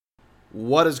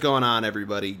What is going on,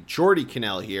 everybody? Jordy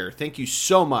Cannell here. Thank you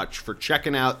so much for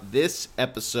checking out this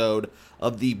episode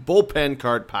of the Bullpen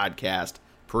Card Podcast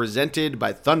presented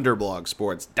by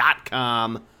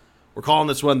ThunderblogSports.com. We're calling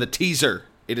this one the teaser.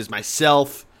 It is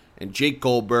myself and Jake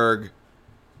Goldberg.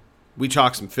 We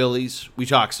talk some Phillies. We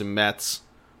talk some Mets.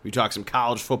 We talk some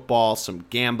college football, some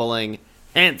gambling.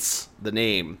 Hence the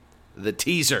name, the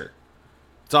teaser.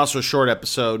 It's also a short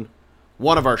episode,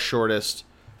 one of our shortest,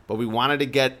 but we wanted to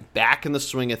get back in the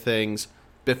swing of things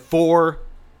before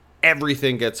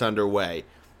everything gets underway.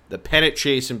 The pennant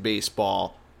chase in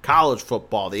baseball, college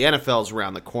football, the NFL's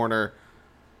around the corner.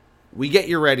 We get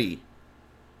you ready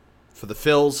for the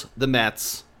Phils, the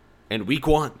Mets, and week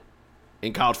one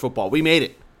in college football. We made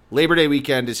it. Labor Day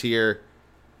weekend is here.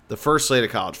 The first slate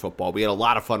of college football. We had a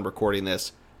lot of fun recording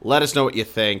this. Let us know what you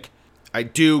think. I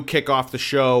do kick off the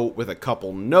show with a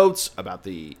couple notes about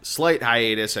the slight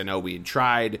hiatus. I know we had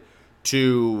tried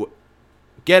to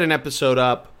get an episode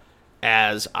up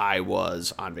as I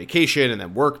was on vacation and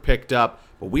then work picked up,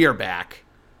 but we are back.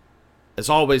 As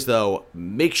always, though,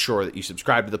 make sure that you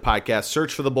subscribe to the podcast.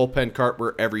 Search for the Bullpen Cart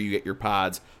wherever you get your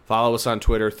pods. Follow us on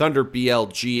Twitter.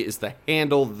 ThunderBLG is the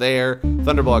handle there.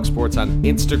 Thunderblog Sports on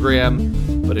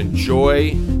Instagram. But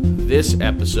enjoy this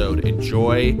episode.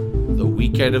 Enjoy the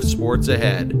weekend of sports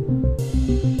ahead.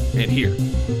 And here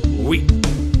we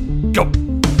go.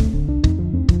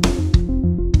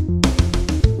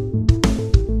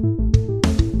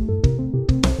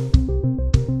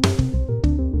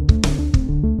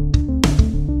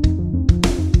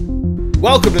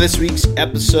 Welcome to this week's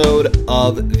episode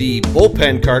of the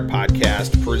Bullpen Cart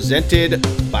Podcast presented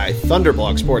by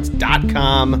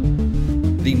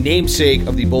ThunderblogSports.com, the namesake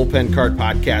of the Bullpen Cart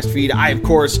Podcast feed. I, of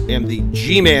course, am the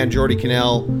G-Man, Jordy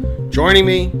Cannell. Joining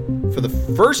me for the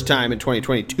first time in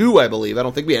 2022, I believe. I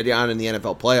don't think we had you on in the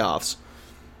NFL playoffs.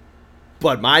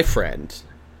 But my friend,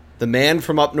 the man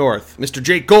from up north, Mr.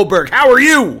 Jake Goldberg, how are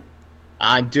you?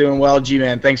 I'm doing well,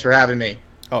 G-Man. Thanks for having me.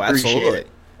 Oh, absolutely.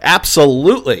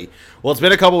 Absolutely. Well, it's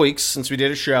been a couple weeks since we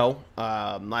did a show.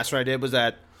 Last one I did was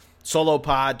that solo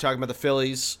pod talking about the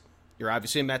Phillies. You're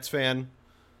obviously a Mets fan,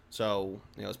 so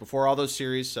it's before all those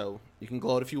series, so you can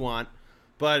gloat if you want.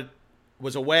 But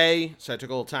was away, so I took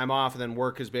a little time off, and then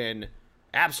work has been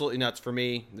absolutely nuts for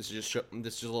me. This is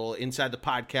a little inside the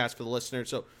podcast for the listeners,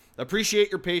 so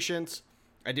appreciate your patience.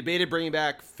 I debated bringing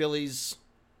back Phillies,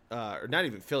 or not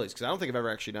even Phillies, because I don't think I've ever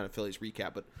actually done a Phillies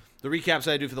recap, but the recaps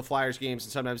that I do for the Flyers games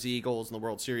and sometimes the Eagles and the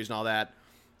World Series and all that.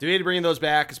 Debated bringing those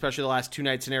back, especially the last two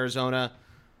nights in Arizona.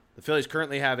 The Phillies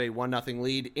currently have a 1-0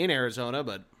 lead in Arizona,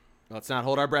 but let's not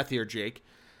hold our breath here, Jake.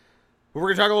 But we're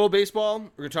going to talk a little baseball.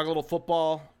 We're going to talk a little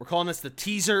football. We're calling this the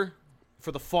teaser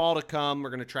for the fall to come.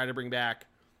 We're going to try to bring back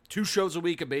 2 shows a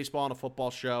week, a baseball and a football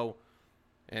show.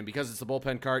 And because it's the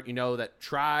Bullpen Cart, you know that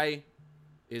try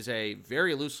is a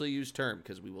very loosely used term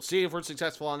because we will see if we're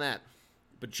successful on that.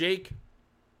 But Jake,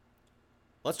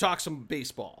 let's talk some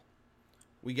baseball.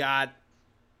 We got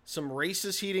some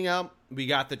races heating up. We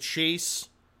got the chase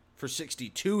for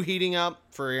 62 heating up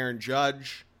for Aaron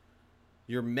Judge.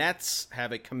 Your Mets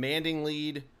have a commanding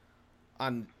lead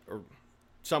or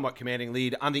somewhat commanding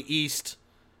lead on the East.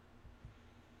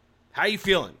 How you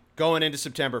feeling going into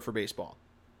September for baseball?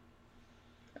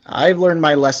 I've learned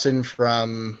my lesson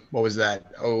from, what was that,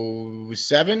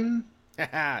 07?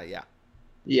 Yeah.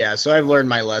 Yeah, so I've learned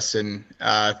my lesson.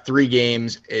 3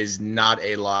 games is not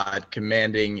a lot.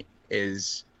 Commanding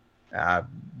is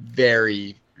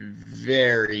very,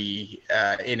 very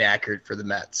inaccurate for the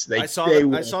Mets. I saw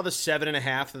the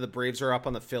 7.5 that the Braves are up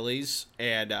on the Phillies,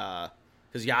 and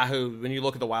because Yahoo, when you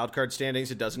look at the wild card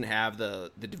standings, it doesn't have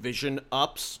the division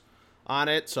ups on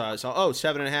it. So I saw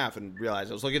 7.5 and realized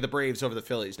I was looking at the Braves over the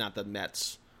Phillies, not the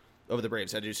Mets over the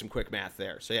Braves. I had to do some quick math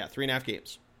there. So yeah, 3.5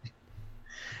 games.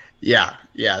 Yeah.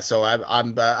 So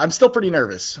I'm still pretty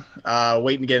nervous,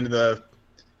 waiting to get into the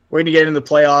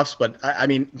playoffs. But I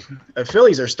mean, the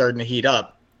Phillies are starting to heat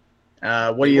up.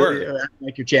 What do you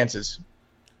like your chances?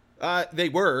 They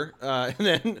were, and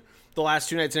then the last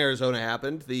 2 nights in Arizona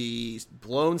happened. The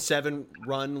blown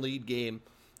 7-run lead game.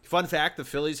 Fun fact: the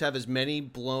Phillies have as many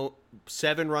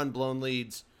 7-run blown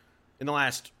leads in the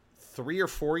last 3 or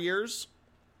 4 years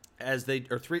as I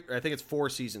think it's 4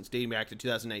 seasons dating back to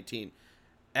 2019.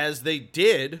 As they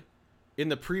did in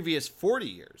the previous 40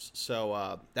 years.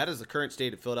 So that is the current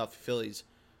state of Philadelphia Phillies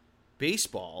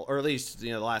baseball, or at least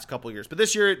the last couple of years. But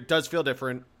this year it does feel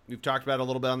different. We've talked about it a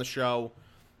little bit on the show.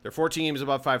 They're 14 games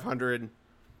above 500.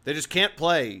 They just can't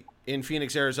play in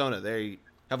Phoenix, Arizona. They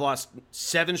have lost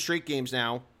 7 straight games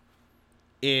now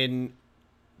at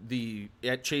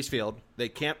Chase Field. They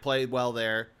can't play well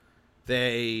there.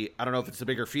 I don't know if it's the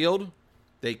bigger field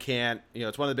They can't,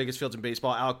 it's one of the biggest fields in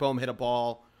baseball. Alec Boehm hit a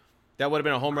ball that would have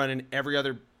been a home run in every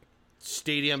other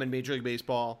stadium in Major League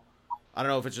Baseball. I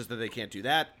don't know if it's just that they can't do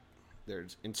that.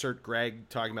 There's insert Greg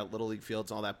talking about Little League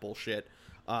fields and all that bullshit.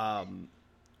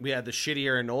 We had the shitty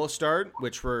Aaron Nola start,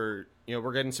 which we're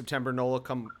getting September Nola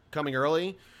coming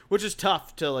early, which is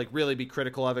tough to like really be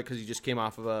critical of it because he just came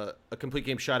off of a complete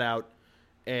game shutout,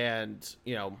 and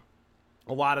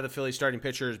a lot of the Phillies starting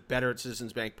pitchers better at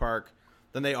Citizens Bank Park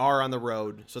than they are on the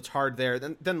road, so it's hard there.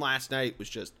 Then last night was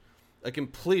just a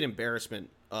complete embarrassment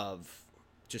of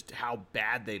just how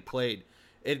bad they played.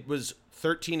 It was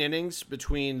 13 innings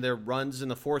between their runs in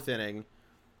the fourth inning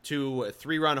to a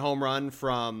 3-run home run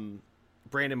from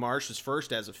Brandon Marsh, his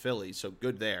first as a Philly, so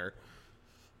good there.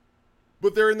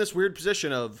 But they're in this weird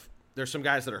position of there's some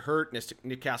guys that are hurt.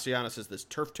 Nick Castellanos has this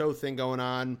turf toe thing going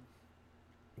on.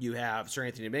 You have Sir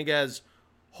Anthony Dominguez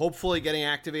hopefully getting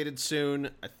activated soon.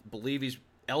 I believe he's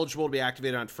eligible to be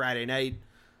activated on Friday night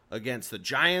against the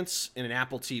Giants in an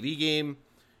Apple TV game,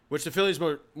 which the Phillies'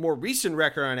 more recent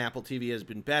record on Apple TV has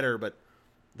been better, but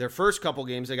their first couple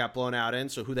games they got blown out in,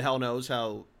 so who the hell knows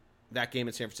how that game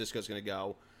in San Francisco is going to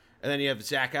go. And then you have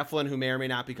Zach Eflin, who may or may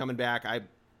not be coming back.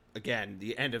 Again,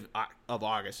 the end of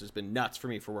August has been nuts for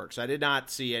me for work, so I did not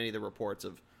see any of the reports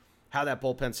of how that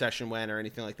bullpen session went or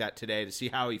anything like that today to see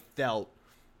how he felt,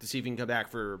 to see if he can come back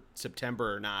for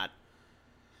September or not.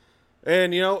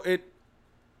 And,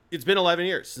 it's been 11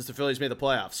 years since the Phillies made the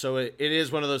playoffs, so it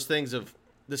is one of those things of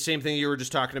the same thing you were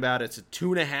just talking about. It's a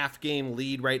 2.5 game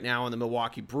lead right now on the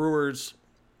Milwaukee Brewers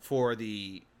for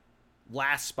the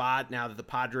last spot now that the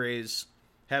Padres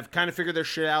have kind of figured their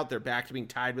shit out. They're back to being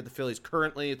tied with the Phillies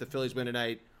currently. If the Phillies win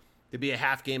tonight, they'd be a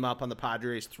half game up on the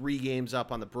Padres, 3 games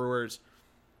up on the Brewers.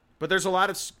 But there's a lot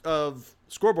of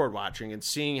scoreboard watching and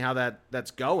seeing how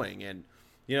that's going. And,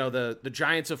 the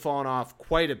Giants have fallen off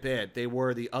quite a bit. They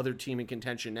were the other team in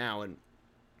contention now. And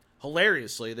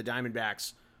hilariously, the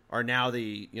Diamondbacks are now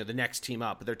the next team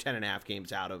up. But they're 10.5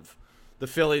 games out of the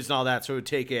Phillies and all that. So it would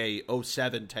take a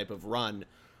 0-7 type of run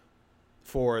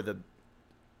for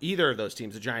either of those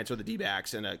teams, the Giants or the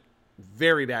D-backs, and a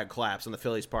very bad collapse on the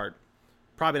Phillies' part.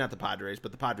 Probably not the Padres,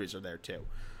 but the Padres are there too.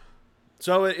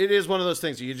 So it is one of those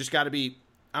things. You just got to be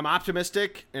 – I'm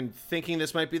optimistic and thinking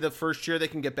this might be the first year they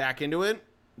can get back into it.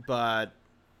 But,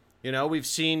 we've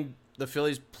seen the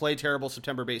Phillies play terrible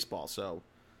September baseball. So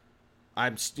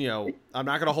I'm not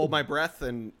going to hold my breath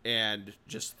and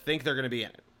just think they're going to be in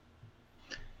it.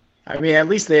 I mean, at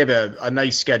least they have a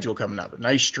nice schedule coming up, a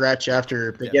nice stretch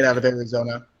after they get out of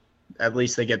Arizona. At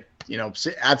least they get,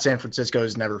 at San Francisco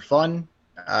is never fun,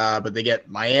 but they get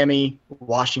Miami,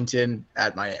 Washington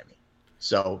at Miami.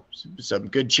 So some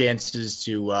good chances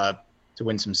to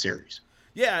win some series.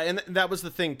 Yeah, and that was the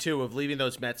thing, too, of leaving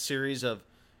those Mets series of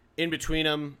in between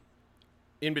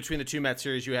the two Mets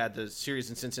series, you had the series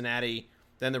in Cincinnati,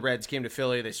 then the Reds came to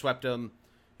Philly, they swept them.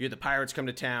 You had the Pirates come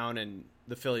to town, and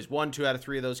the Phillies won 2 out of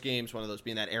 3 of those games, one of those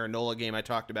being that Aaron Nola game I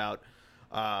talked about.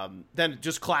 Then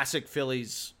just classic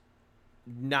Phillies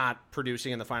not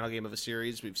producing in the final game of a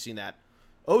series. We've seen that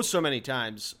so many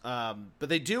times. But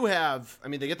they do have,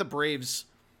 they get the Braves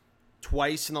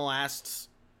twice in the last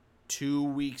 2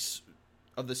 weeks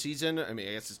of the season. I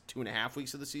guess it's 2.5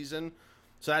 weeks of the season.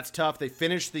 So that's tough. They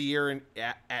finished the year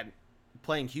at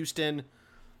playing Houston.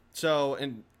 So,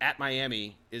 and at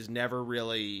Miami is never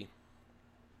really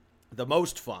the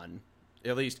most fun,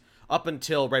 at least up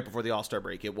until right before the All-Star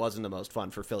break. It wasn't the most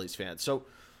fun for Phillies fans. So,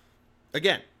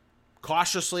 again,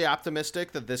 cautiously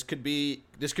optimistic that this could be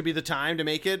the time to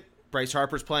make it. Bryce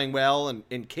Harper's playing well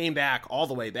and came back all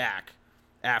the way back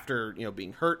after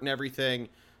being hurt and everything.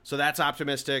 So that's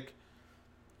optimistic.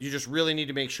 You just really need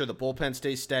to make sure the bullpen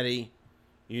stays steady.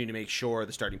 You need to make sure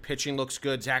the starting pitching looks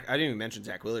good. I didn't even mention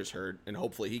Zach Wheeler's hurt, and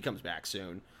hopefully he comes back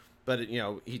soon. But,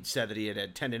 he said that he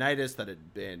had tendonitis that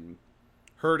had been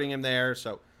hurting him there.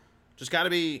 So just got to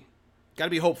be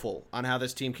hopeful on how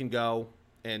this team can go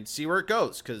and see where it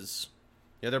goes. Because,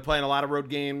 they're playing a lot of road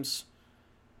games,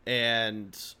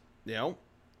 and,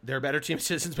 they're a better team at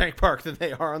Citizens Bank Park than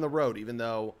they are on the road, even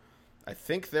though I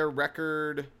think their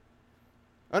record –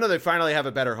 oh, no, they finally have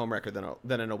a better home record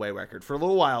than an away record. For a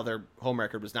little while, their home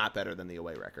record was not better than the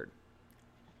away record.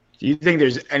 Do you think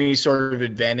there's any sort of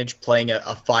advantage playing a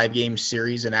 5-game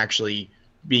series and actually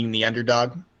being the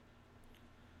underdog?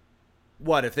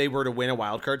 What, if they were to win a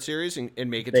wild card series and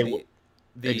make it to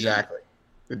the exactly.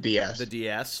 The DS. The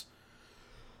DS.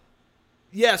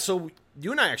 Yeah, so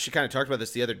you and I actually kind of talked about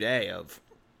this the other day of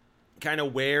kind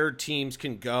of where teams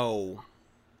can go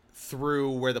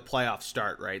through where the playoffs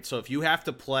start, right? So if you have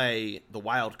to play the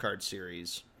wild card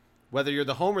series, whether you're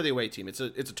the home or the away team, it's a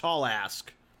tall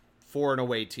ask for an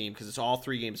away team because it's all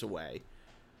 3 games away.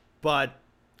 But,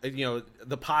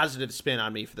 the positive spin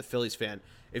on me for the Phillies fan,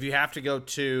 if you have to go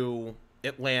to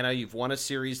Atlanta, you've won a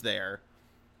series there.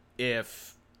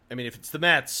 If it's the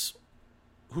Mets,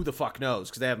 who the fuck knows?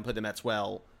 Because they haven't played the Mets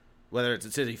well, whether it's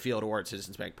at Citi Field or at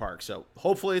Citizens Bank Park. So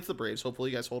hopefully it's the Braves. Hopefully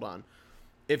you guys hold on.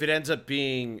 If it ends up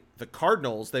being the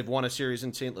Cardinals, they've won a series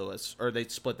in St. Louis, or they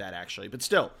split that actually. But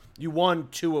still, you won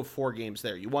 2 of 4 games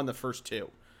there. You won the first 2.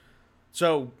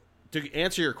 So to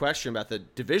answer your question about the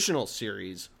divisional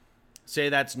series, say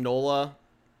that's Nola,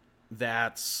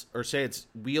 say it's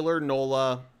Wheeler,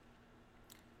 Nola,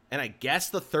 and I guess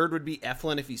the third would be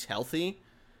Eflin if he's healthy.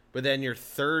 But then your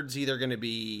third's either going to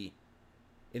be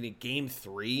in a game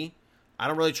 3. I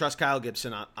don't really trust Kyle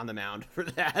Gibson on the mound for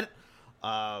that.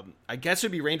 I guess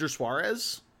it'd be Ranger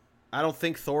Suarez. I don't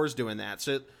think Thor's doing that.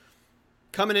 So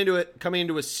coming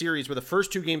into a series where the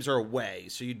first 2 games are away,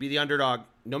 so you'd be the underdog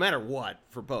no matter what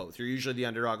for both. You're usually the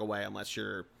underdog away unless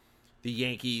you're the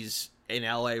Yankees in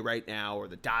LA right now or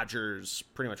the Dodgers,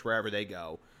 pretty much wherever they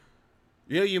go.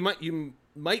 You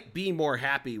might be more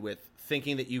happy with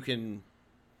thinking that you can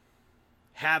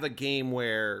have a game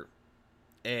where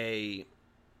a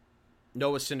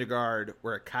Noah Syndergaard,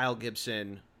 where a Kyle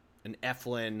Gibson, an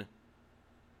Eflin,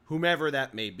 whomever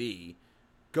that may be,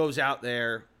 goes out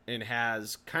there and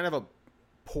has kind of a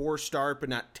poor start but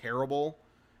not terrible.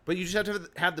 But you just have to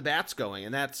have the bats going,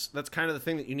 and that's kind of the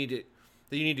thing that you need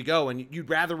to go. And you'd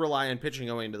rather rely on pitching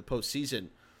going into the postseason.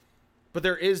 But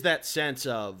there is that sense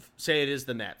of, say it is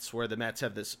the Mets, where the Mets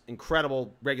have this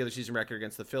incredible regular season record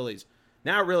against the Phillies.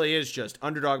 Now it really is just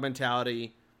underdog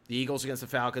mentality. The Eagles against the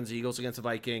Falcons, the Eagles against the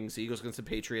Vikings, the Eagles against the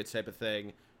Patriots type of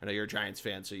thing. I know you're a Giants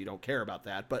fan, so you don't care about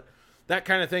that. But that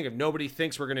kind of thing, if nobody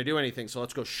thinks we're going to do anything, so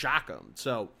let's go shock them.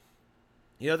 So,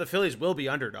 the Phillies will be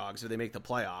underdogs if they make the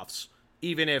playoffs,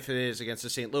 even if it is against the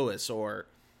St. Louis or,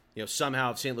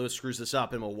 somehow if St. Louis screws this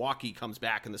up and Milwaukee comes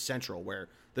back in the Central where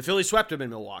the Phillies swept them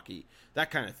in Milwaukee,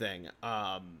 that kind of thing.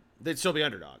 They'd still be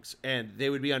underdogs, and they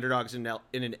would be underdogs in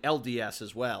an LDS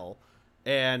as well.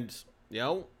 And,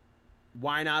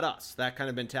 why not us? That kind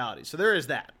of mentality. So there is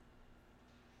that.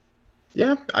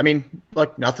 Yeah,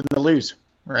 look, nothing to lose,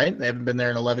 right? They haven't been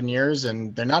there in 11 years,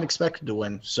 and they're not expected to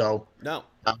win. So no,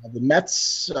 the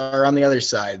Mets are on the other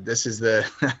side. This is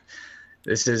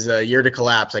this is a year to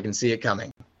collapse. I can see it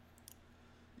coming.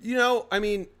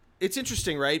 It's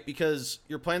interesting, right? Because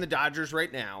you're playing the Dodgers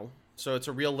right now, so it's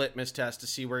a real litmus test to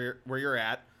see where you're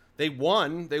at. They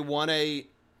won a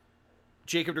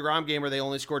Jacob deGrom game where they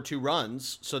only scored 2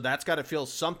 runs, so that's got to feel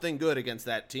something good against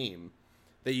that team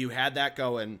that you had that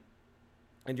going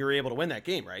and you're able to win that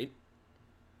game, right?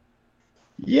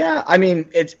 Yeah,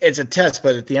 it's a test,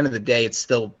 but at the end of the day, it's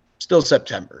still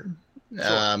September,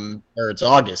 Sure. Or it's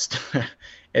August.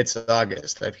 It's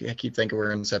August. I keep thinking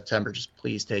we're in September. Just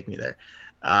please take me there.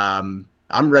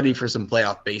 I'm ready for some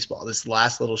playoff baseball. This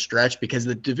last little stretch, because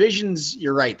the divisions,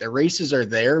 you're right, the races are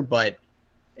there, but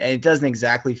it doesn't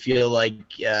exactly feel like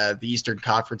the Eastern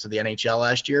Conference of the NHL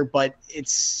last year. But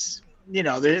it's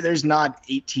there's not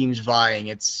 8 teams vying.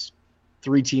 It's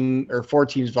 4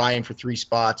 teams vying for 3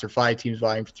 spots, or 5 teams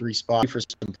vying for 3 spots for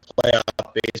some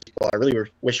playoff baseball. I really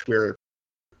wish we were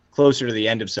closer to the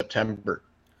end of September.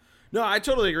 No, I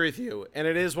totally agree with you. And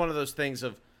it is one of those things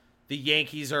of the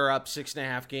Yankees are up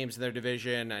 6.5 games in their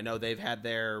division. I know they've had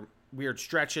their weird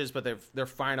stretches, but they're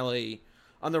finally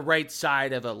on the right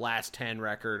side of a last 10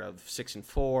 record of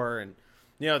 6-4. And,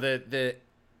 the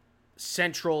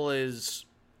Central is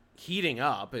heating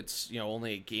up. It's,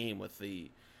 only a game with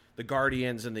the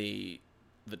Guardians and the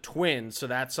Twins. So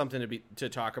that's something to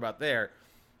talk about there.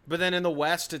 But then in the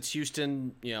West, it's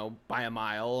Houston, by a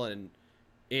mile. And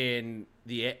in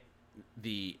the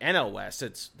NL West,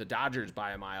 it's the Dodgers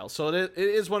by a mile. So it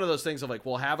is one of those things of like,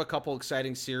 we'll have a couple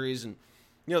exciting series and,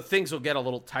 things will get a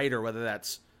little tighter, whether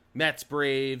that's Mets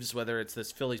Braves, whether it's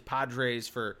this Phillies Padres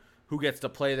for who gets to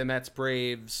play the Mets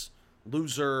Braves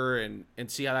loser and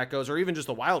see how that goes, or even just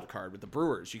the wild card with the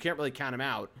Brewers. You can't really count them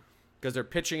out because their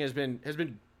pitching has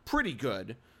been pretty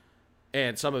good,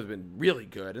 and some have been really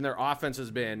good, and their offense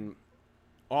has been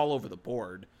all over the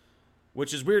board,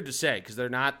 which is weird to say because they're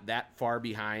not that far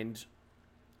behind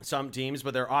some teams,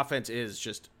 but their offense is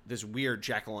just this weird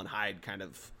Jekyll and Hyde kind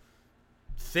of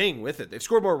thing with it. They've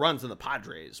scored more runs than the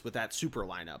Padres with that super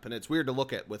lineup, and it's weird to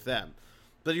look at with them.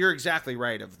 But you're exactly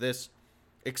right. Of this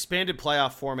expanded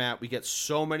playoff format, we get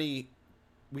so much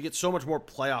more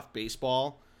playoff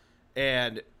baseball,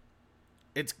 and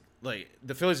it's like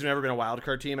the Phillies have never been a wild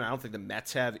card team, and I don't think the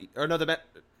Mets have. Or no,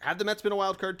 have the Mets been a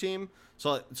wild card team?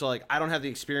 So like I don't have the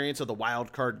experience of the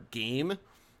wild card game.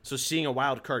 So seeing a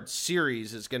wild card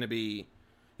series is going to be,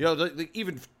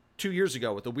 even 2 years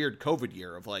ago with the weird COVID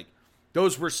year of like,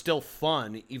 those were still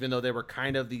fun, even though they were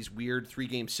kind of these weird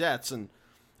 3-game sets. And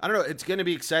I don't know, it's going to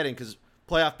be exciting because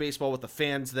playoff baseball with the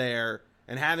fans there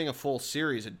and having a full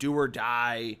series, a do or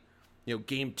die,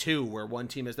 game 2 where one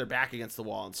team has their back against the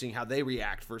wall and seeing how they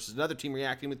react versus another team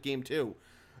reacting with game 2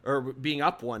 or being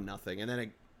up 1-0. And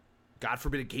then, God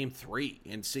forbid, a game 3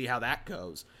 and see how that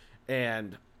goes.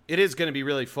 And it is going to be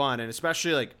really fun. And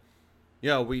especially like,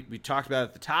 we talked about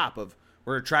at the top of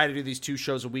we're going to try to do these 2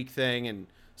 shows a week thing and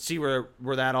see where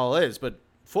that all is. But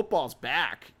football's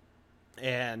back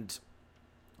and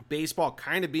baseball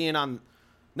kind of being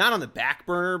not on the back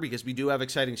burner because we do have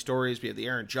exciting stories. We have the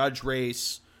Aaron Judge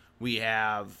race. We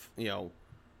have,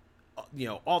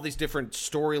 all these different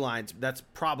storylines. That's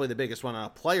probably the biggest one on a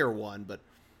player one, but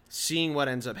seeing what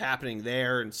ends up happening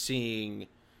there and seeing,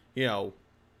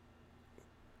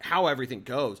 how everything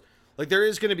goes. Like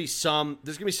there's going to be some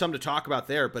to talk about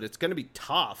there, but it's going to be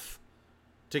tough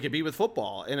to compete with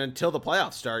football. And until the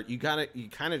playoffs start, you kind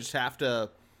of just have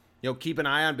to, keep an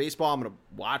eye on baseball. I'm going to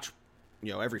watch,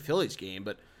 every Phillies game,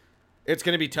 but it's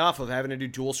going to be tough of having to do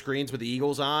dual screens with the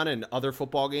Eagles on and other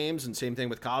football games. And same thing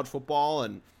with college football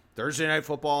and Thursday night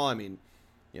football. I mean,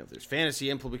 there's fantasy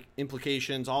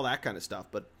implications, all that kind of stuff,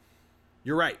 but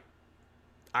you're right.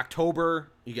 October,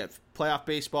 you get playoff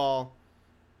baseball.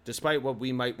 Despite what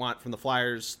we might want from the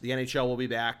Flyers, the NHL will be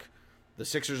back. The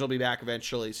Sixers will be back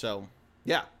eventually. So,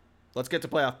 yeah, let's get to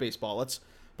playoff baseball.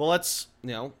 Let's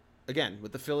again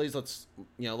with the Phillies, let's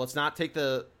not take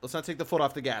the foot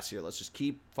off the gas here. Let's just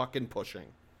keep fucking pushing.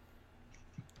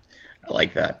 I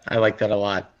like that. I like that a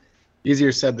lot.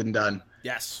 Easier said than done.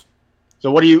 Yes.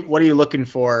 So what are you looking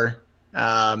for?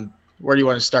 Where do you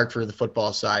want to start for the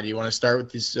football side? Do you want to start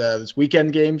with this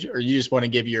weekend games, or you just want to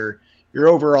give your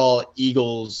overall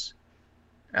Eagles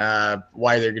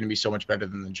why they're going to be so much better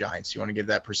than the Giants? You want to give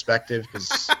that perspective?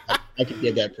 Because I can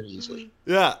give that pretty easily.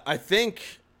 Yeah, I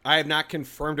think I have not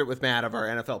confirmed it with Matt of our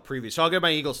NFL preview. So I'll give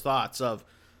my Eagles thoughts of,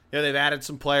 they've added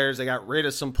some players. They got rid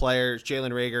of some players.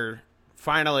 Jalen Reagor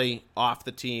finally off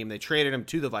the team. They traded him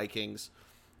to the Vikings,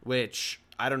 which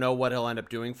I don't know what he'll end up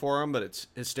doing for him, but it's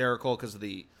hysterical because of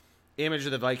the image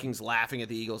of the Vikings laughing at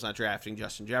the Eagles not drafting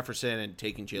Justin Jefferson and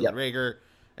taking Jalen Reagor.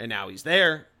 And now he's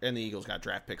there, and the Eagles got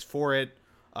draft picks for it.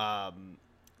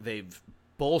 They've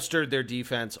bolstered their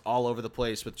defense all over the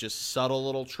place with just subtle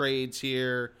little trades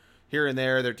here and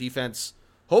there. Their defense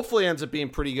hopefully ends up being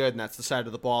pretty good, and that's the side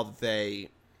of the ball that they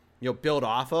build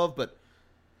off of. But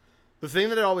the thing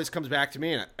that it always comes back to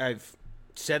me, and I've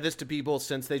said this to people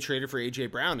since they traded for A.J.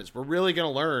 Brown, is we're really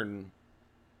going to learn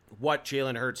what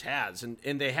Jalen Hurts has. And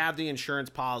they have the insurance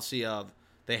policy of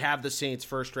they have the Saints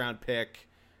first-round pick,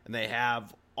 and they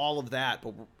have all of that,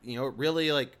 but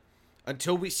really, like,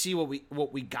 until we see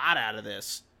what we got out of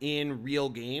this in real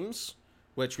games,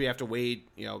 which we have to wait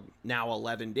now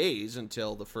 11 days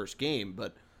until the first game,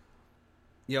 but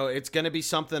it's going to be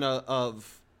something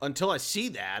of until I see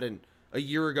that. And a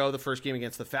year ago, the first game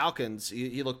against the Falcons,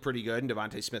 he looked pretty good, and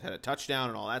Devontae Smith had a touchdown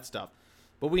and all that stuff,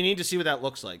 but we need to see what that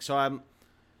looks like. So I'm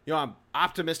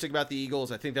optimistic about the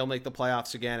Eagles. I think they'll make the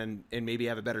playoffs again and maybe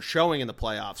have a better showing in the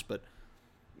playoffs, but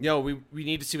we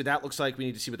need to see what that looks like. We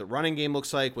need to see what the running game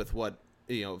looks like with what,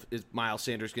 is Miles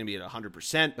Sanders going to be at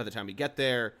 100% by the time we get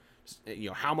there?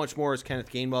 How much more is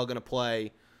Kenneth Gainwell going to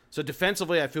play? So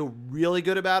defensively, I feel really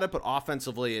good about it, but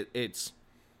offensively, it's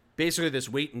basically this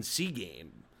wait and see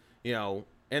game,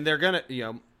 and they're going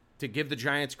to, to give the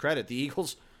Giants credit, the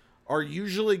Eagles are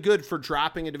usually good for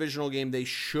dropping a divisional game they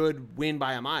should win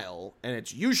by a mile, and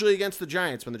it's usually against the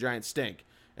Giants when the Giants stink.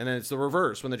 And then it's the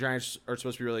reverse when the Giants are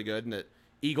supposed to be really good, and the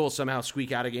Eagles somehow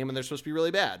squeak out a game when they're supposed to be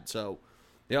really bad. So,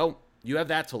 you have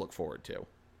that to look forward to.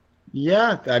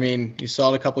 Yeah, I mean, you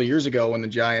saw it a couple of years ago when the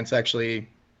Giants actually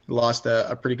lost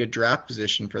a pretty good draft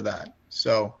position for that.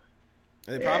 So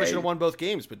and they probably should have won both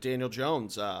games, but Daniel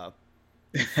Jones,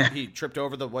 he tripped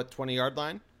over the 20-yard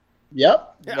line.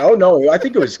 Yep. Yeah. No, I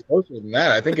think it was closer than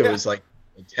that. I think it was like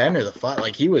the 10 or the 5.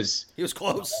 Like he was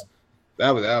close.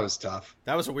 That was tough.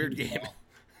 That was a weird game.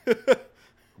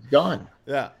 Gone.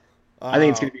 Yeah. I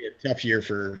think it's going to be a tough year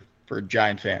for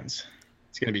Giant fans.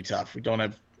 It's going to be tough. We don't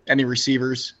have any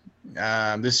receivers.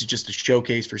 This is just a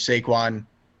showcase for Saquon.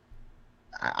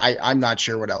 I'm not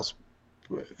sure what else.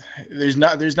 There's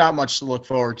not much to look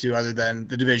forward to other than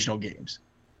the divisional games.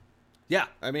 Yeah,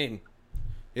 I mean,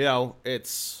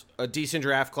 it's a decent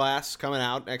draft class coming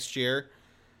out next year.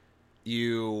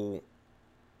 You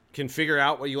can figure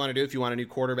out what you want to do if you want a new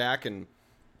quarterback and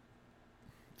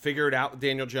figure it out with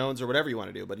Daniel Jones or whatever you want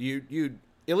to do. But you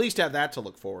at least have that to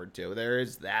look forward to. There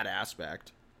is that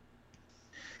aspect.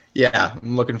 Yeah,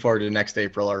 I'm looking forward to next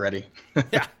April already.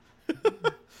 Yeah.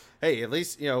 Hey, at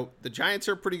least, the Giants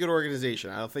are a pretty good organization.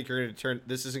 I don't think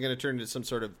this isn't going to turn into some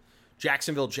sort of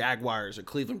Jacksonville Jaguars or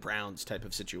Cleveland Browns type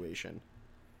of situation.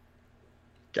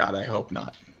 God, I hope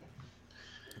not.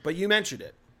 But you mentioned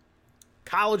it.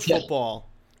 College football.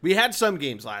 We had some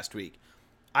games last week.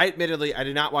 I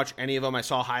did not watch any of them. I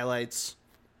saw highlights.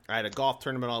 I had a golf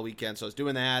tournament all weekend, so I was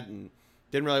doing that and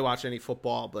didn't really watch any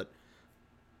football, but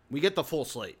we get the full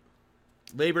slate.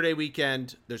 Labor Day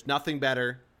weekend, there's nothing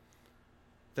better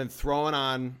than throwing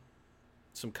on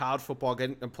some college football,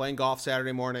 and playing golf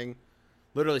Saturday morning,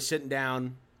 literally sitting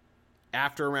down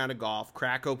after a round of golf,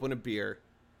 crack open a beer,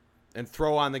 and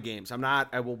throw on the games.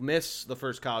 I will miss the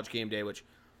first college game day, which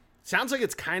sounds like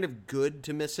it's kind of good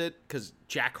to miss it because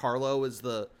Jack Harlow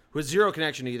who has zero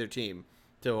connection to either team,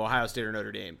 to Ohio State or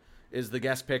Notre Dame, is the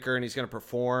guest picker, and he's going to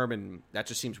perform, and that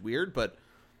just seems weird, but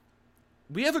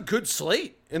we have a good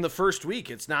slate in the first week.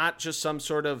 It's not just some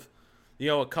sort of,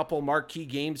 a couple marquee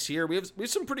games here. We have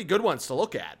some pretty good ones to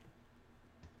look at.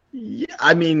 Yeah,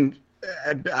 I mean,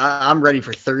 I'm ready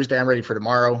for Thursday. I'm ready for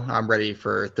tomorrow. I'm ready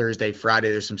for Thursday, Friday.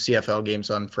 There's some CFL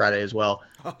games on Friday as well.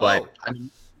 Oh. But I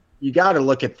mean, you got to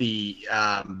look at the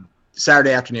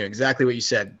Saturday afternoon. Exactly what you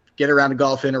said. Get around to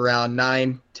golf in around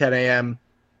 9, 10 a.m.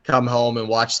 Come home and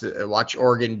watch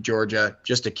Oregon, Georgia,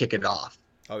 just to kick it off.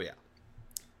 Oh yeah,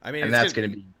 I mean, and that's going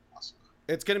to be awesome.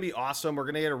 It's going to be awesome. We're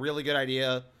going to get a really good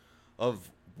idea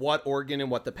of what Oregon and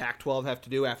what the Pac-12 have to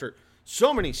do after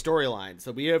so many storylines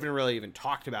that we haven't really even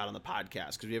talked about on the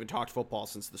podcast because we haven't talked football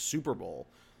since the Super Bowl.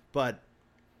 But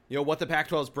what the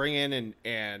Pac-12 is bringing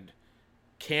and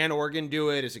can Oregon do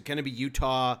it? Is it going to be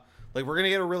Utah? Like, we're going to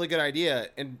get a really good idea.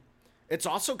 And it's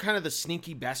also kind of the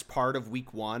sneaky best part of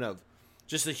week one of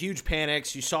just the huge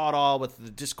panics. You saw it all with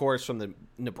the discourse from the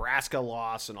Nebraska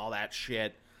loss and all that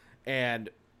shit.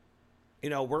 And,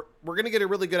 we're going to get a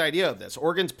really good idea of this.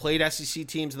 Oregon's played SEC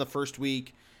teams in the first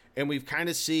week, and we've kind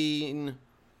of seen,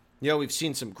 we've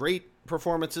seen some great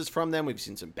performances from them. We've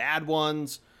seen some bad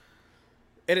ones.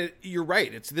 And you're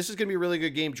right. This is going to be a really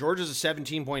good game. Georgia's a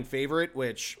 17-point favorite,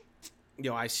 which,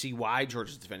 I see why.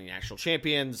 Georgia's defending national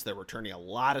champions. They're returning a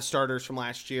lot of starters from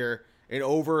last year. And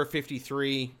over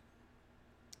 53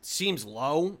 seems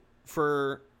low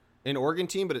for an Oregon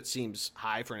team, but it seems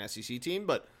high for an SEC team.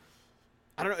 But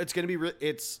I don't know. It's going to be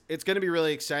it's going to be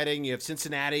really exciting. You have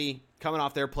Cincinnati coming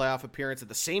off their playoff appearance at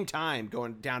the same time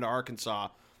going down to Arkansas.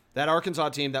 That Arkansas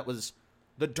team that was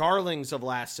the darlings of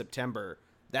last September.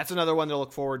 That's another one to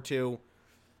look forward to.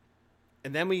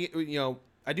 And then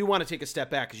I do want to take a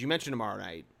step back because you mentioned tomorrow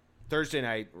night, Thursday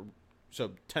night,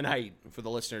 so tonight for the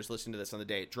listeners listening to this on the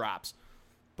day it drops.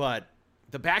 But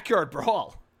the backyard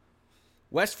brawl,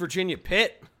 West Virginia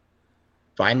Pitt.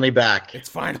 Finally back. It's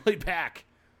finally back.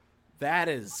 That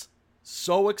is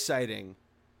so exciting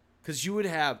because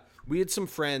we had some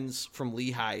friends from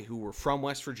Lehigh who were from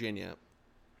West Virginia,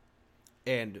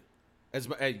 and as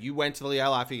you went to the Lehigh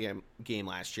Lafayette game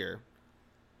last year,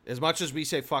 as much as we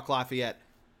say fuck Lafayette,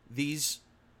 the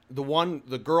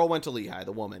girl went to Lehigh,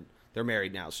 the woman, they're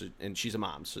married now, and she's a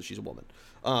mom, so she's a woman.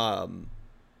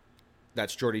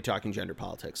 That's Jordy talking gender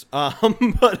politics.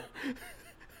 But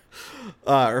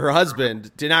her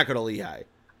husband did not go to Lehigh,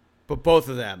 but both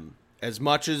of them, as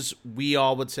much as we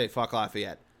all would say fuck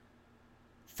Lafayette,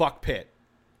 fuck Pitt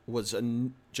was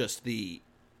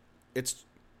it's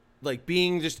like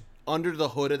being just under the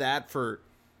hood of that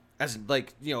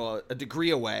a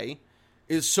degree away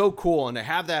is so cool. And to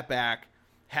have that back,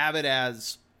 have it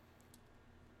as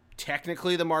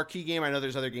technically the marquee game. I know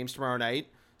there's other games tomorrow night,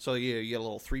 so you get a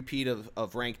little three-peat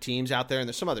of ranked teams out there, and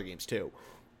there's some other games too.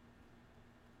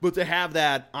 But to have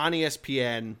that on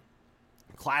ESPN,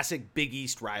 classic Big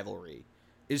East rivalry,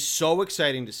 is so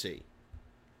exciting to see.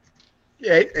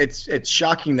 Yeah, it's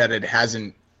shocking that it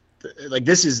hasn't. Like,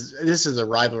 this is a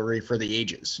rivalry for the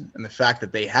ages, and the fact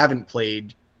that they haven't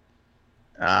played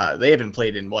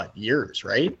in what, years,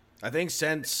 right? I think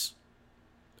since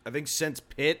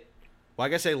Pitt, well, I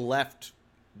guess they left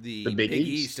the Big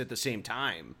East at the same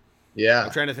time. Yeah,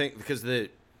 I'm trying to think because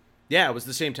it was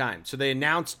the same time. So they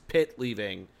announced Pitt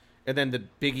leaving, and then the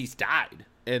Big East died,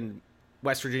 and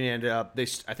West Virginia ended up. Did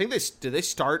they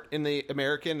start in the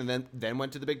American and then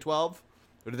went to the Big 12,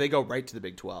 or did they go right to the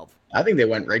Big 12? I think they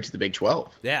went right to the Big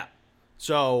 12. Yeah.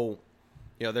 So,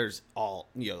 there's all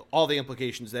the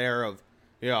implications there of,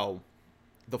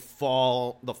 the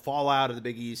fallout of the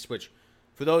Big East, which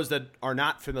for those that are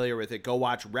not familiar with it, go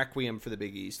watch Requiem for the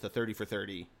Big East, the 30 for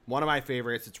 30. One of my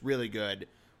favorites. It's really good.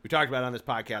 We talked about it on this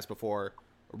podcast before.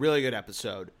 A really good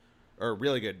episode, or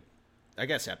really good, I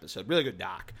guess, episode, really good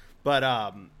doc. But,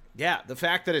 the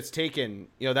fact that it's taken,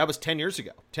 that was 10 years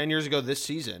ago. 10 years ago this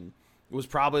season, was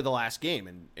probably the last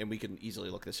game, and we can easily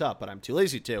look this up, but I'm too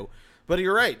lazy to. But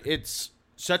you're right. It's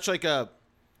such like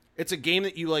it's a game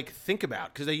that you like think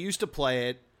about because they used to play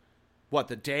it. What,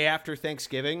 the day after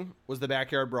Thanksgiving was the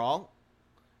Backyard Brawl,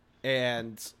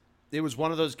 and it was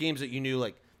one of those games that you knew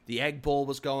like the Egg Bowl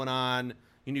was going on.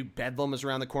 You knew Bedlam was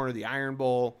around the corner, the Iron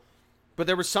Bowl, but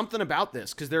there was something about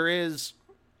this because there is,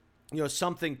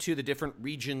 something to the different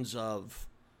regions of,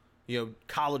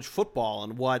 college football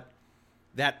and what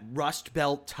that Rust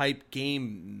Belt type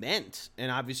game meant.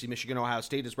 And obviously Michigan, Ohio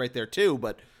State is right there too.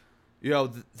 But,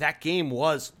 that game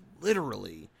was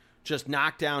literally just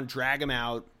knock down, drag them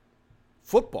out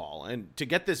football. And to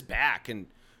get this back and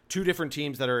two different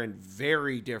teams that are in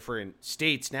very different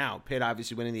states now, Pitt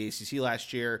obviously winning the ACC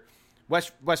last year,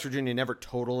 West Virginia never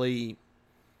totally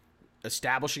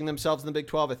establishing themselves in the Big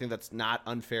 12. I think that's not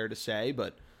unfair to say,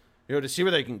 but, to see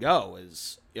where they can go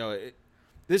is,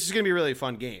 this is going to be a really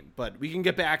fun game, but we can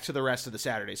get back to the rest of the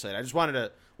Saturday slate. I just wanted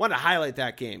to highlight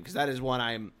that game because that is one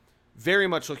I'm very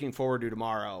much looking forward to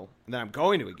tomorrow. And then I'm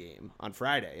going to a game on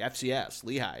Friday, FCS,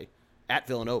 Lehigh at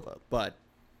Villanova. But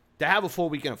to have a full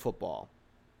weekend of football,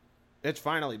 it's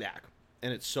finally back,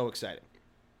 and it's so exciting.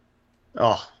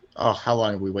 Oh, how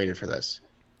long have we waited for this?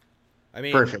 I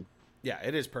mean, perfect. Yeah,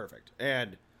 it is perfect.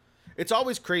 And it's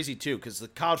always crazy, too, because the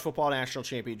College Football National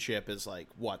Championship is like,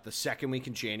 the second week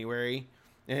in January?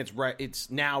 And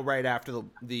it's now right after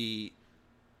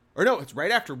it's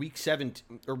right after week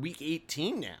 17 or week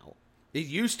 18 now. It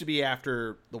used to be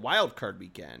after the wild card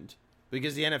weekend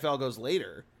because the NFL goes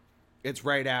later. It's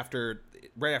right after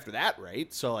that,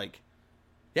 right? So like,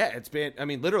 yeah, it's been,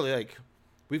 literally like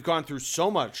we've gone through so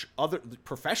much other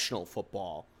professional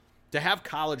football to have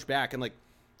college back. And like,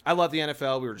 I love the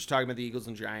NFL. We were just talking about the Eagles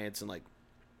and Giants, and like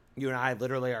you and I,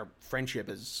 literally our friendship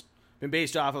has been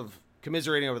based off of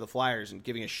commiserating over the Flyers and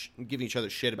giving each other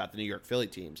shit about the New York Philly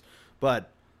teams.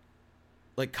 But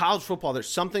like college football, there's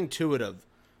something to it of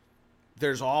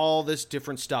there's all this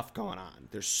different stuff going on.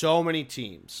 There's so many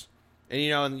teams. And,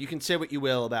 and you can say what you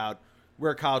will about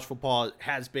where college football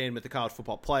has been with the college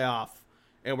football playoff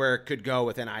and where it could go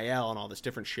with NIL and all this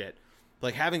different shit.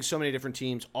 Like having so many different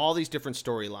teams, all these different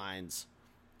storylines,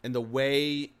 and the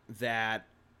way that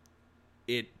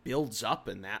it builds up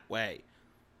in that way.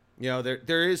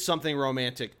 There is something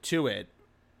romantic to it,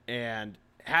 and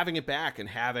having it back and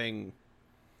having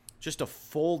just a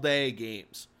full day of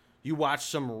games. You watch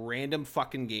some random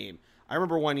fucking game. I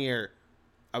remember one year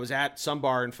I was at some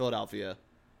bar in Philadelphia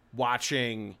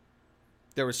watching,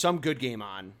 there was some good game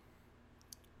on,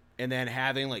 and then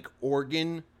having like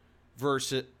Oregon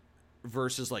versus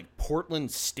like Portland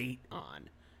State on.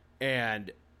 And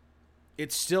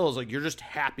it still is like, you're just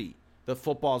happy the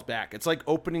football's back. It's like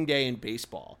opening day in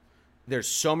baseball. There's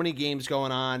so many games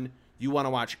going on. You want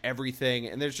to watch everything.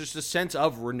 And there's just a sense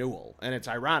of renewal. And it's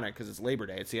ironic because it's Labor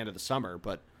Day. It's the end of the summer.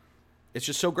 But it's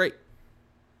just so great.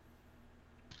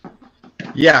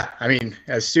 Yeah.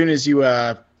 As soon as you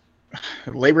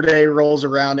Labor Day rolls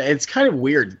around, it's kind of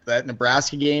weird. That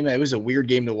Nebraska game, it was a weird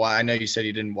game to watch. I know you said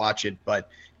you didn't watch it. But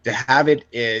to have it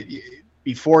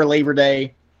before Labor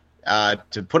Day,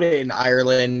 to put it in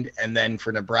Ireland, and then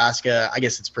for Nebraska, I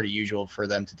guess it's pretty usual for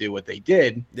them to do what they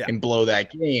did and blow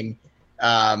that game.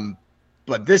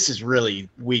 But this is really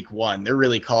week one. They're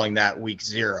really calling that week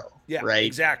 0. Yeah, right?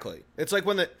 Exactly. It's like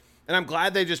and I'm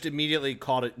glad they just immediately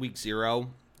called it week 0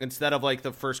 instead of like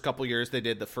the first couple years they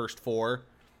did the first 4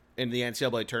 in the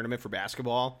NCAA tournament for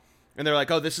basketball. And they're like,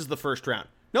 oh, this is the first round.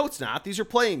 No, it's not. These are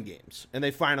playing games. And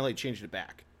they finally changed it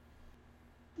back.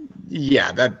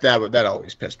 Yeah, that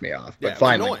always pissed me off. But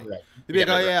finally, right. They'd be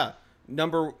like,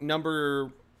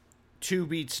 number 2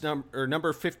 beats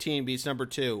number 15 beats number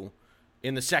 2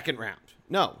 in the second round.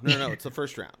 No, it's the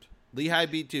first round. Lehigh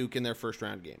beat Duke in their first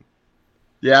round game.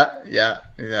 Yeah,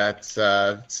 that's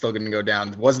still going to go down.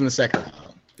 It wasn't the second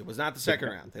round. It was not the second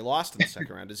round. They lost in the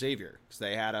second round to Xavier because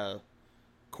they had a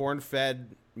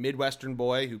corn-fed Midwestern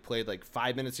boy who played like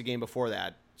 5 minutes a game before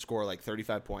that score like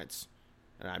 35 points.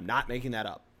 And I'm not making that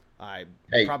up. I'm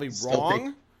probably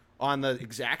wrong on the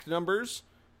exact numbers,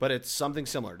 but it's something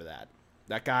similar to that.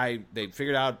 That guy, they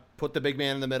figured out, put the big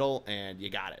man in the middle, and you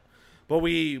got it. But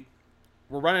we're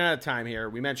running out of time here.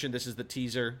 We mentioned this is the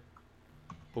teaser,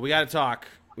 but we got to talk.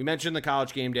 We mentioned the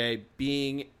College Game Day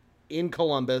being in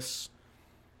Columbus,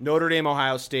 Notre Dame,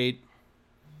 Ohio State.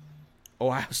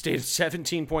 Ohio State is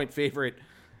 17-point favorite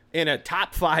in a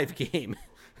top 5 game,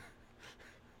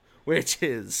 which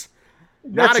is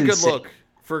not a good look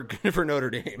for Notre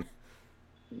Dame.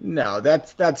 No,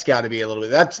 that's got to be a little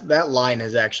bit. That line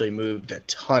has actually moved a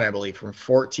ton, I believe, from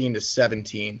 14 to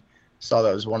 17. Saw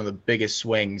that was one of the biggest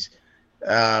swings.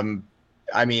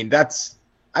 That's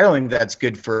I don't think that's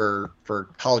good for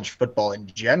college football in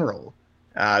general.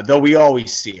 Though we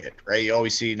always see it, right? You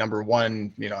always see number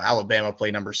one, Alabama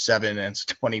play number 7, and it's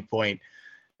 20-point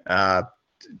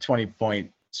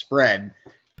 20-point spread.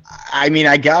 I mean,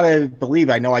 I gotta believe.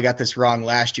 I know I got this wrong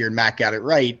last year, and Matt got it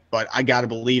right, but I gotta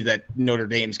believe that Notre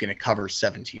Dame's going to cover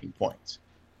 17 points.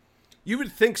 You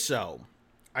would think so.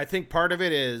 I think part of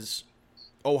it is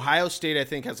Ohio State, I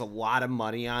think, has a lot of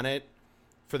money on it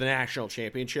for the national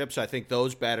championship. So I think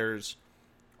those bettors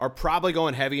are probably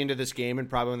going heavy into this game, and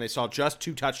probably when they saw just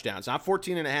 2 touchdowns, not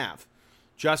 14.5,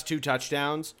 just 2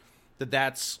 touchdowns,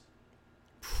 that's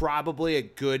probably a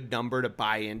good number to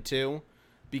buy into,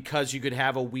 because you could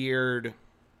have a weird,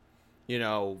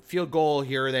 field goal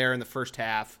here or there in the first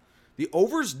half. The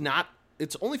over's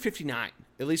it's only 59,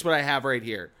 at least what I have right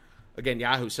here. Again,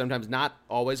 Yahoo sometimes not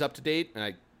always up to date, and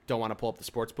I don't want to pull up the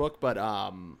sports book, but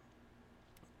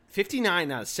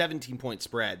 59 on a 17-point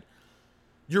spread.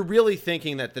 You're really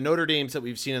thinking that the Notre Dames that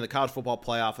we've seen in the college football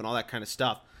playoff and all that kind of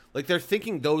stuff, like, they're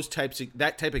thinking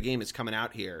that type of game is coming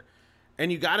out here.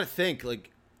 And you got to think,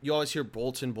 like, you always hear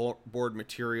bulletin board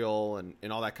material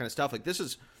and all that kind of stuff. Like, this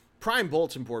is prime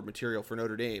bulletin board material for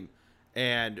Notre Dame.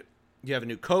 And you have a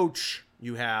new coach.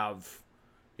 You have,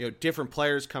 different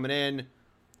players coming in.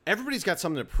 Everybody's got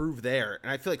something to prove there.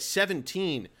 And I feel like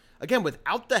 17, again,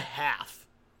 without the half,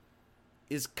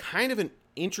 is kind of an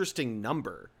interesting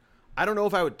number. I don't know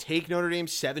if I would take Notre Dame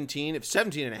 17. If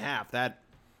 17.5, that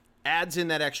adds in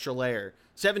that extra layer.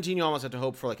 17, you almost have to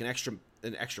hope for like an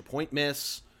extra point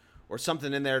miss or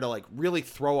something in there to like really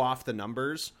throw off the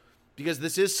numbers, because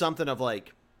this is something of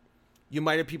like, you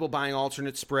might have people buying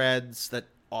alternate spreads that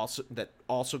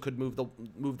also could move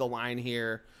the line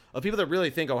here, of people that really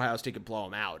think Ohio State could blow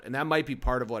them out, and that might be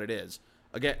part of what it is.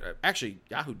 Again, actually,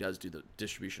 Yahoo does do the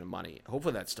distribution of money.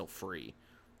 Hopefully, that's still free.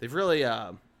 They've really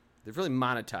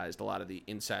monetized a lot of the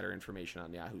insider information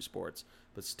on Yahoo Sports,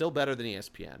 but still better than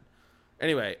ESPN.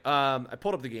 Anyway, I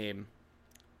pulled up the game.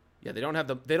 Yeah, they don't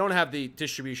have the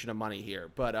distribution of money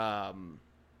here, but are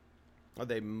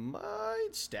they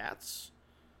stats?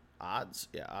 Odds?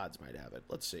 Yeah, odds might have it.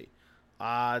 Let's see.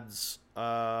 Odds.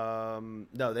 No,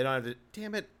 they don't have it.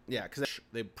 Damn it. Yeah, because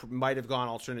they might have gone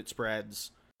alternate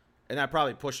spreads, and that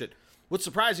probably pushed it. What's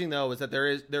surprising, though, is that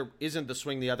there isn't the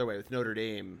swing the other way with Notre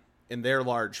Dame and their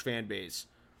large fan base.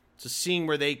 So seeing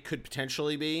where they could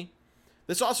potentially be.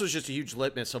 This also is just a huge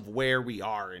litmus of where we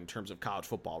are in terms of college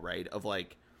football, right? Of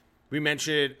like, we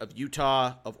mentioned it, of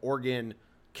Utah, of Oregon.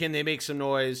 Can they make some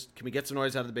noise? Can we get some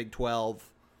noise out of the Big 12?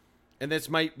 And this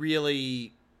might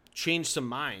really change some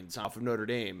minds off of Notre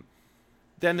Dame.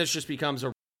 Then this just becomes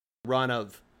a run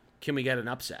of, can we get an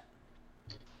upset?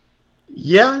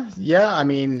 Yeah. I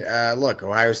mean, look,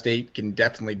 Ohio State can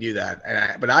definitely do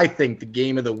that. But I think the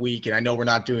game of the week, and I know we're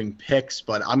not doing picks,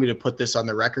 but I'm going to put this on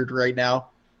the record right now.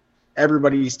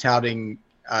 Everybody's touting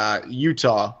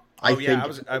Utah. I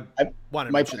wanted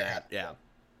to mention that. Yeah,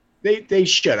 they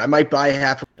should. I might buy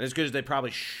half. And as good as they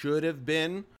probably should have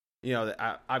been,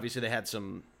 obviously they had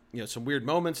some weird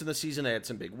moments in the season. They had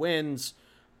some big wins,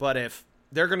 but if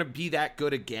they're going to be that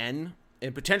good again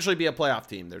and potentially be a playoff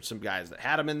team, there's some guys that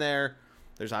had them in there.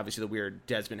 There's obviously the weird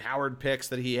Desmond Howard picks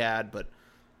that he had, but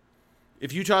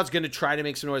if Utah's going to try to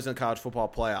make some noise in the college football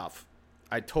playoff,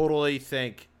 I totally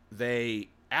think they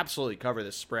absolutely cover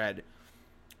this spread.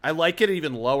 I like it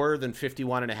even lower than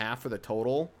 51.5 for the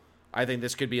total. I think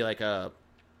this could be like a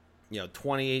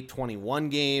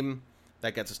 28-21 game.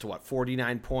 That gets us to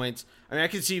 49 points. I mean, I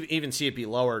could even see it be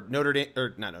lower. Not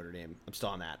Notre Dame. I'm still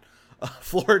on that.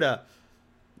 Florida,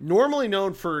 normally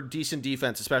known for decent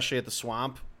defense, especially at the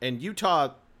Swamp, and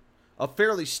Utah, a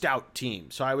fairly stout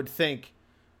team. So I would think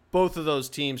both of those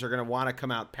teams are going to want to come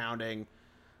out pounding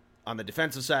on the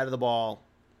defensive side of the ball.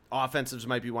 Offensives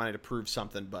might be wanting to prove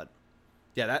something, but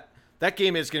yeah, that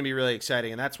game is going to be really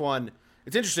exciting, and that's one.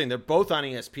 It's interesting. They're both on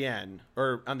ESPN,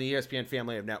 or on the ESPN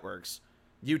family of networks.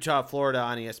 Utah, Florida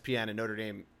on ESPN, and Notre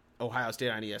Dame, Ohio State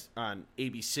on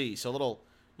ABC. So a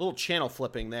little channel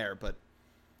flipping there, but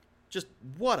just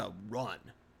what a run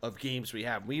of games we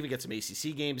have. We even get some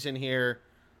ACC games in here.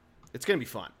 It's going to be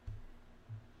fun.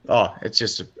 Oh, it's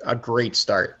just a great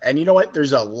start. And you know what?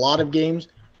 There's a lot of games,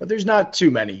 but there's not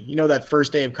too many. That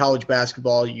first day of college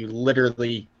basketball, you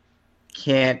literally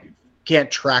can't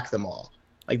track them all.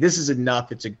 Like, this is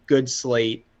enough. It's a good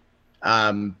slate.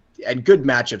 And good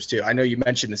matchups too. I know you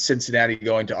mentioned the Cincinnati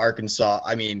going to Arkansas.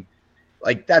 I mean,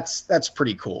 like, that's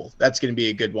pretty cool. That's going to be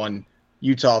a good one.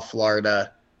 Utah,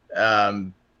 Florida. I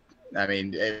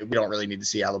mean, we don't really need to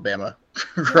see Alabama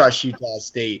crush Utah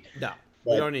State. No,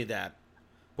 we don't need that.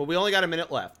 But we only got a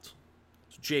minute left.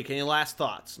 So Jake, any last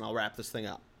thoughts? And I'll wrap this thing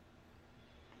up.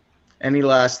 Any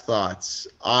last thoughts?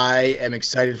 I am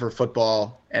excited for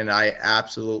football, and I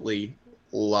absolutely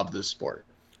love this sport.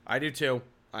 I do too.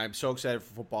 I'm so excited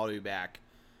for football to be back.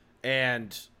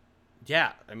 And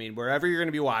yeah, I mean, wherever you're going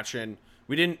to be watching,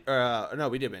 we did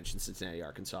mention Cincinnati,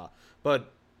 Arkansas,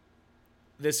 but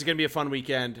this is going to be a fun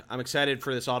weekend. I'm excited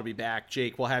for this all to be back.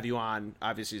 Jake, we'll have you on,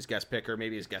 obviously, as guest picker,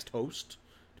 maybe as guest host,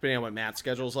 depending on what Matt's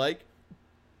schedule is like.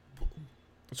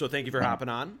 So thank you for hopping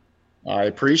on. I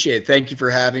appreciate it. Thank you for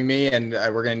having me, and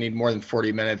we're going to need more than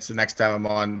 40 minutes the next time I'm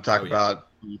on to talk about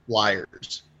the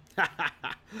Flyers.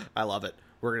 I love it.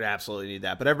 We're going to absolutely need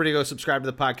that. But everybody go subscribe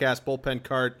to the podcast, Bullpen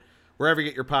Cart, wherever you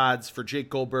get your pods. For Jake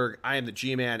Goldberg, I am the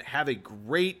G-Man. Have a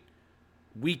great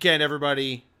weekend,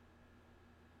 everybody,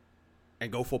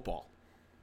 and go football.